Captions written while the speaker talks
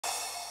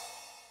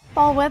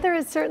Fall weather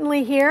is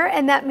certainly here,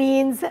 and that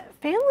means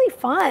family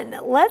fun.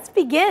 Let's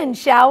begin,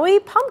 shall we?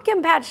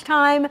 Pumpkin patch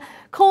time,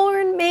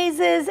 corn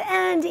mazes,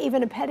 and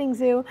even a petting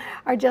zoo.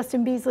 Our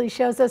Justin Beasley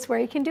shows us where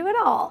you can do it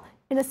all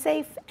in a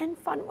safe and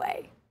fun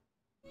way.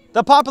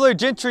 The popular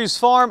Gentry's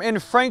farm in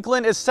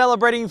Franklin is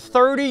celebrating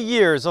 30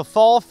 years of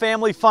fall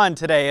family fun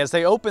today as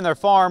they open their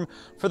farm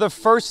for the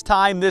first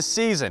time this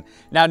season.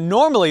 Now,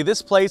 normally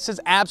this place is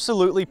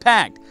absolutely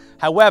packed.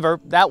 However,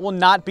 that will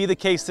not be the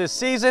case this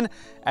season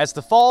as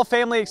the fall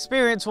family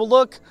experience will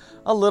look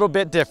a little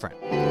bit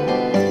different.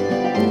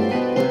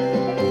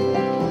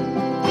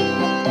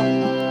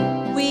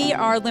 We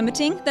are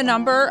limiting the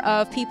number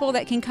of people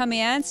that can come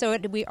in, so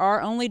we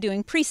are only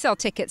doing pre-sale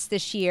tickets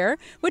this year,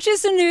 which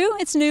is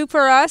it's new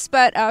for us,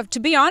 but to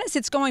be honest,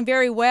 it's going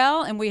very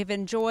well, and we have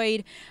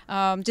enjoyed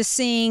just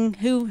seeing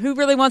who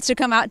really wants to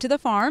come out to the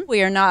farm.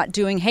 We are not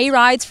doing hay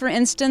rides, for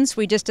instance.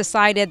 We just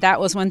decided that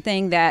was one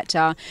thing that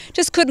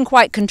just couldn't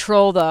quite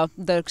control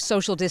the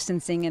social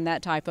distancing and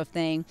that type of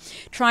thing.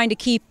 Trying to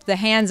keep the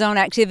hands-on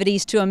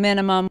activities to a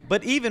minimum.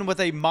 But even with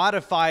a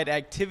modified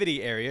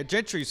activity area,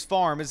 Gentry's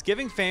farm is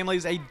giving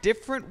families a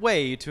different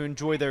way to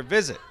enjoy their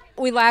visit.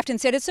 We laughed and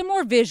said it's a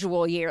more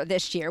visual year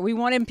this year. We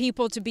wanted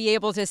people to be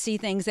able to see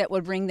things that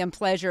would bring them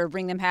pleasure,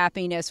 bring them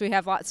happiness. We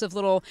have lots of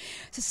little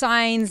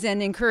signs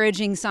and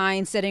encouraging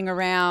signs sitting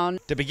around.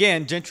 To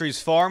begin,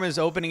 Gentry's farm is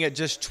opening at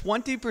just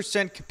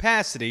 20%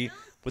 capacity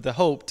with the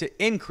hope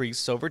to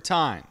increase over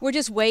time. We're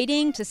just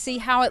waiting to see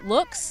how it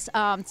looks,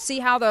 see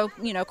how the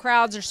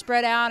crowds are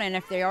spread out, and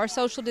if they are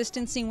social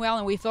distancing well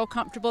and we feel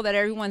comfortable that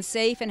everyone's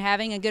safe and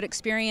having a good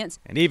experience.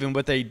 And even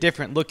with a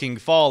different looking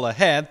fall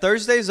ahead,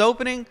 Thursday's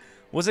opening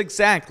was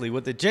exactly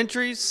what the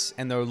Gentrys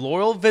and their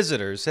loyal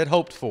visitors had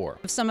hoped for.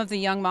 Some of the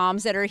young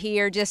moms that are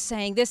here just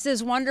saying, this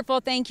is wonderful,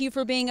 thank you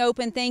for being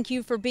open, thank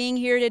you for being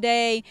here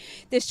today.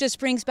 This just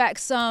brings back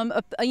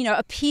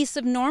a piece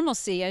of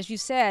normalcy, as you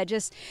said.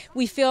 Just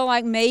we feel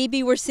like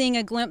maybe we're seeing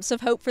a glimpse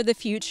of hope for the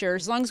future.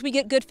 As long as we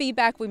get good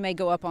feedback, we may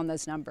go up on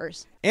those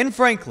numbers. In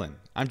Franklin,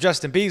 I'm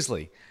Justin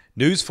Beasley,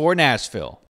 News 4 Nashville.